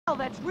Al,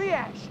 that's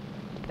Riash.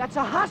 That's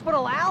a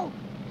hospital, Al.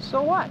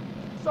 So what?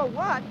 So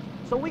what?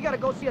 So we gotta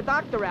go see a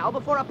doctor, Al,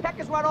 before our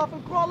peckers run off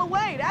and crawl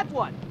away, that's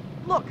what.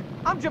 Look,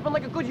 I'm dripping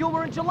like a good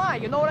humor in July,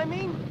 you know what I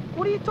mean?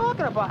 What are you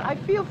talking about? I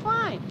feel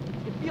fine.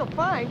 You feel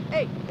fine?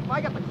 Hey, if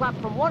I got the clap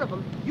from one of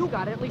them, you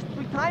got it at least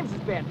 3 times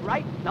as bad,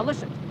 right? Now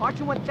listen,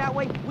 Archer went that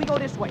way, we go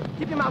this way.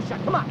 Keep your mouth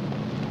shut, come on.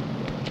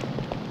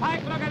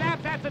 Pike, look at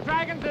that. That's the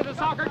Dragons and the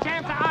soccer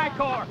champs of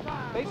I-Corps.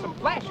 They some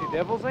flashy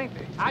devils, ain't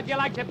they? How'd you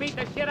like to beat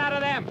the shit out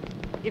of them?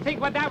 You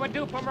think what that would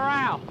do for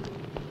morale?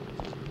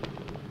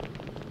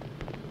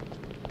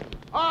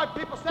 All right,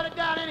 people, set it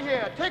down in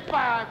here. Take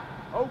 5.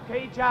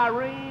 Okay,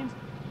 Gyrenes,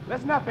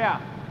 listen up here.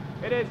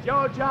 It is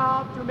your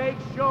job to make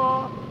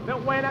sure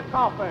that when a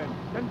coffin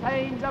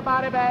contains a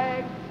body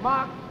bag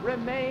marked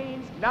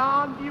remains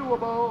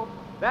non-viewable,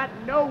 that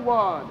no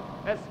one,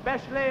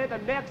 especially the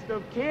next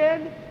of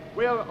kin,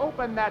 will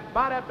open that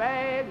body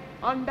bag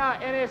under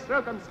any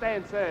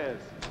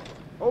circumstances.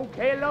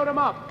 Okay, load them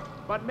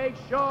up, but make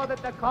sure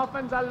that the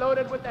coffins are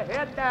loaded with the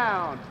head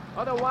down.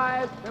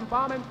 Otherwise,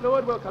 embalming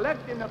fluid will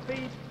collect in the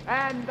feet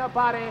and the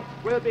body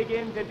will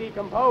begin to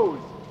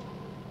decompose.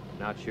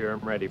 Not sure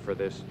I'm ready for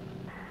this.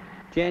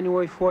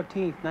 January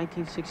 14th,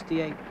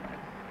 1968.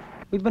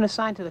 We've been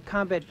assigned to the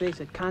combat base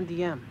at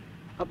Condiem,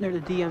 up near the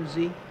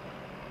DMZ.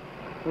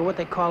 We're what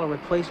they call a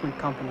replacement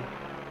company.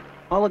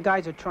 All the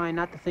guys are trying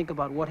not to think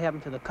about what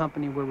happened to the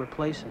company we're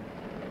replacing.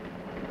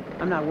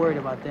 I'm not worried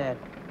about that.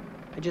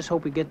 I just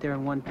hope we get there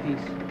in one piece.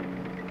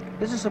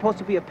 This is supposed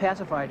to be a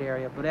pacified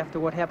area, but after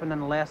what happened on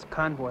the last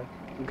convoy,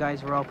 the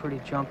guys are all pretty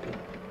jumpy.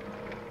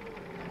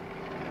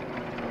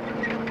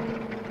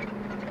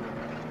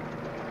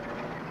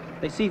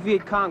 They see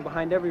Viet Cong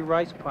behind every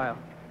rice pile,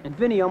 and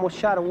Vinny almost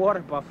shot a water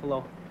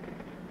buffalo.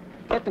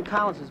 Captain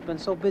Collins has been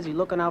so busy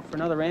looking out for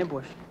another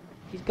ambush.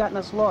 He's gotten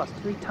us lost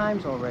 3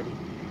 times already.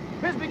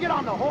 Bisbee, get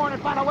on the horn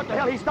and find out what the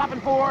hell he's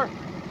stopping for.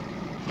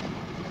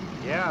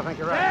 Yeah, I think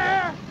you're right.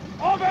 There!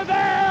 Over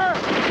there!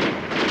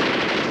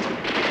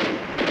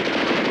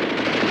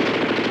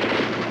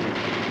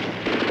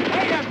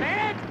 Wait a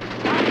minute!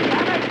 God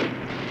damn it!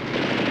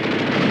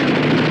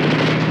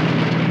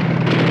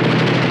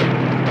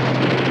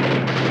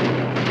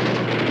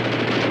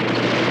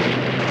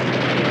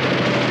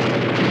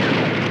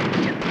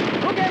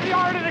 Who gave the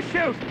order to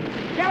shoot?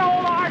 Get a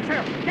hold of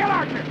Archer! Get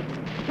Archer!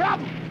 Drop!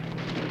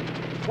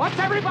 What's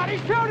everybody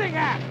shooting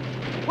at?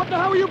 What the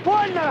hell were you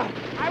pointing at?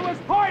 I was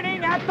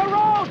pointing at the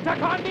road to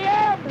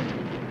Condiem!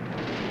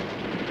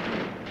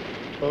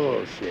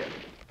 Oh, shit.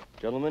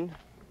 Gentlemen,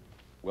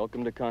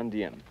 welcome to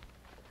Condiem.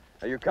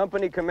 Now, your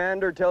company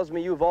commander tells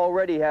me you've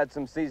already had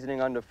some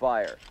seasoning under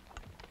fire.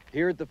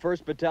 Here at the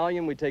 1st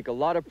Battalion, we take a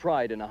lot of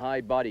pride in a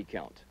high body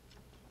count.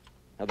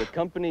 Now, the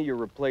company you're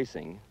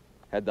replacing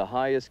had the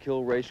highest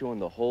kill ratio in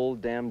the whole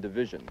damn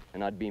division,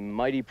 and I'd be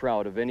mighty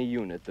proud of any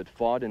unit that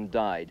fought and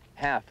died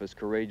half as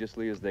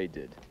courageously as they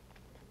did.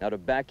 Now, to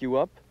back you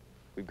up,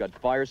 we've got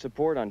fire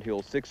support on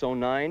Hill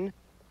 609,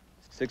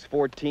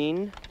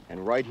 614,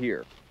 and right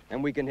here.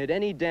 And we can hit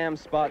any damn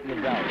spot in the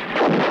valley.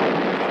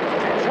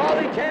 And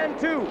Charlie can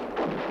too!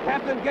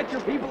 Captain, get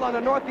your people on the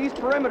northeast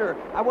perimeter.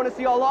 I want to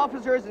see all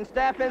officers and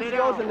staff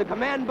NCOs in the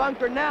command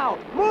bunker now.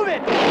 Move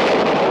it!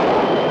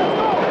 Let's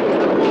go!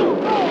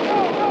 Go, go,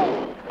 go,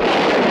 go!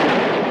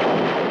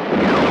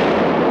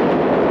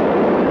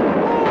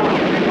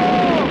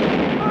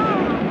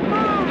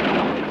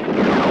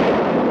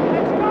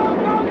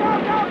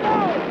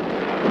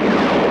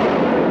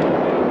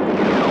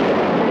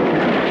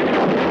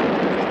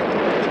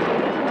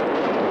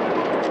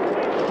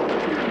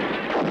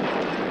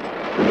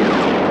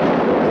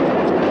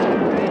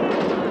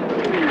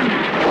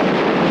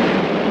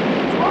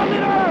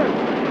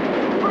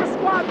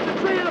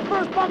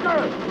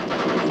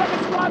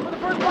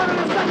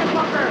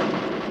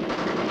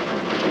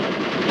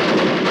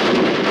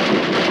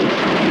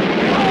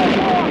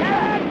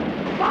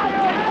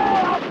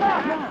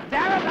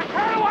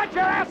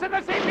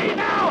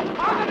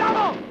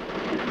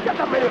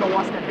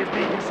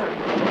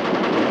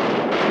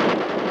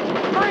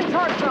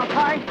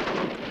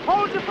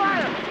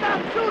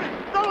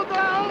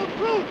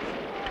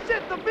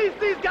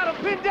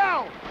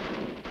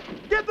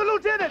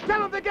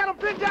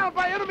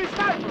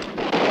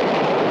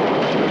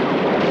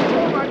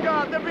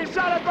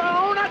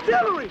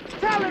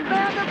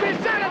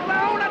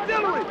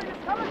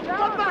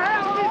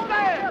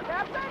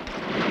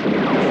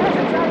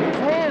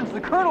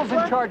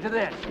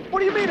 What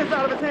do you mean it's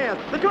out of his hands?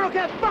 The colonel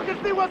can't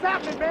fucking see what's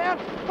happening, man!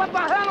 What the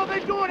hell are they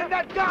doing in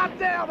that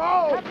goddamn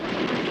hole?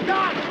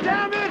 God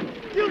damn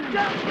it! You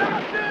damn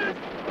bastards!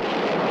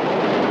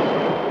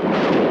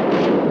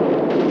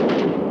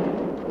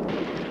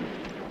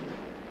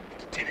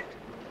 Lieutenant.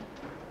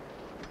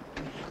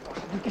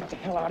 You get the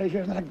hell out out of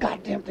here. There's not a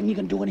goddamn thing you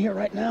can do in here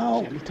right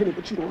now. Yeah, Lieutenant,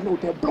 but you don't know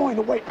they're blowing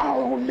away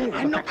our own men.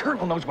 I know. The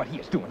colonel knows what he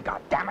is doing,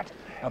 goddammit.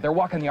 Now, they're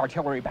walking the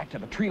artillery back to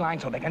the tree line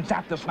so they can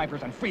zap the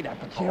snipers and free that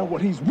patrol. Yeah, well,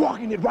 he's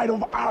walking it right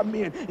over our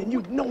men, and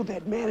you know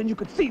that, man, and you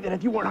could see that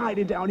if you weren't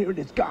hiding down here in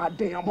this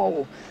goddamn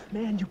hole.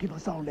 Man, you give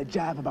us all that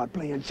jive about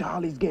playing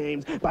Charlie's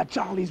games, by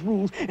Charlie's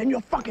rules, and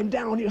you're fucking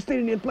down here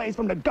sitting in place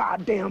from the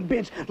goddamn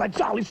bench like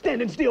Charlie's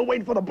standing still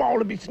waiting for the ball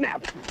to be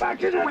snapped. Back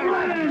to the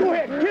line! Go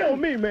ahead, kill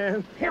me,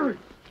 man. Harry!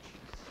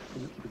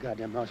 Can you keep your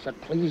goddamn mouth shut,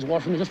 please,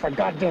 Washington, just for a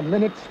goddamn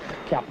minute?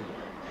 Captain,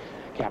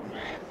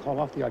 call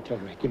off the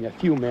artillery. Give me a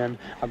few men.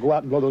 I'll go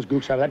out and blow those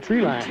gooks out of that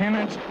tree line.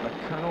 Lieutenant, the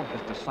colonel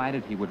has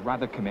decided he would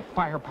rather commit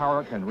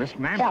firepower than risk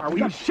manpower. Will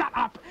you shut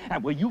up?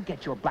 And will you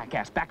get your black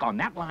ass back on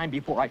that line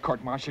before I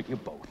court-martial you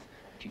both?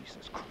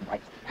 Jesus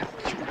Christ. Go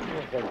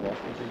ahead,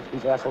 Washington.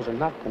 These assholes are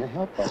not going to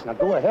help us. Now,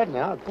 go ahead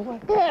now. Go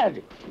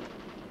ahead.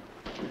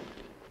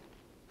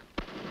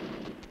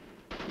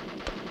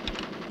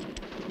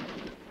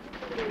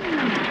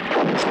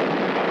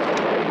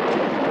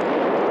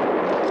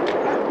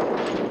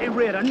 Hey,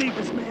 Red, I need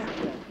this, man.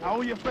 I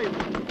owe you a favor.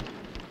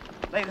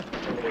 Later.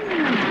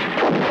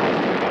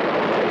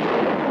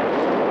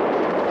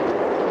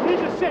 Need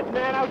your shit,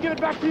 man. I'll give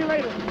it back to you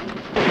later.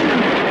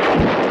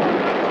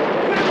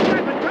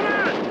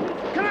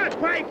 Come on,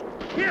 Pike.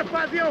 Here,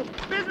 Fazio.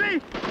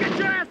 Bisbee, get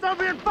your ass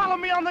over here and follow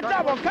me on the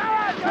double. Come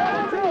on, come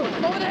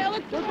on. Over the hill.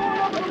 We're going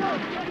over the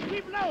road.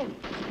 Keep low.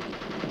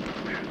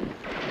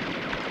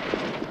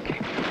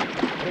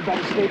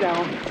 Everybody stay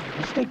down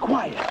and stay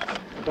quiet.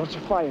 Don't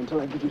you fire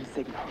until I give you the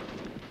signal.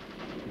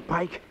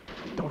 Pike,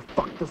 don't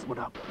fuck this one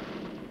up.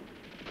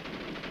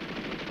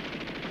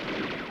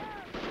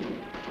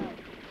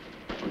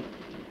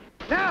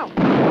 Now!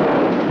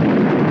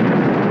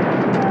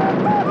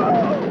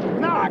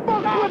 Now,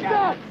 what's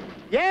that?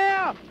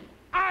 Yeah,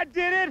 I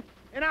did it,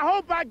 and I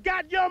hope I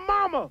got your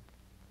mama.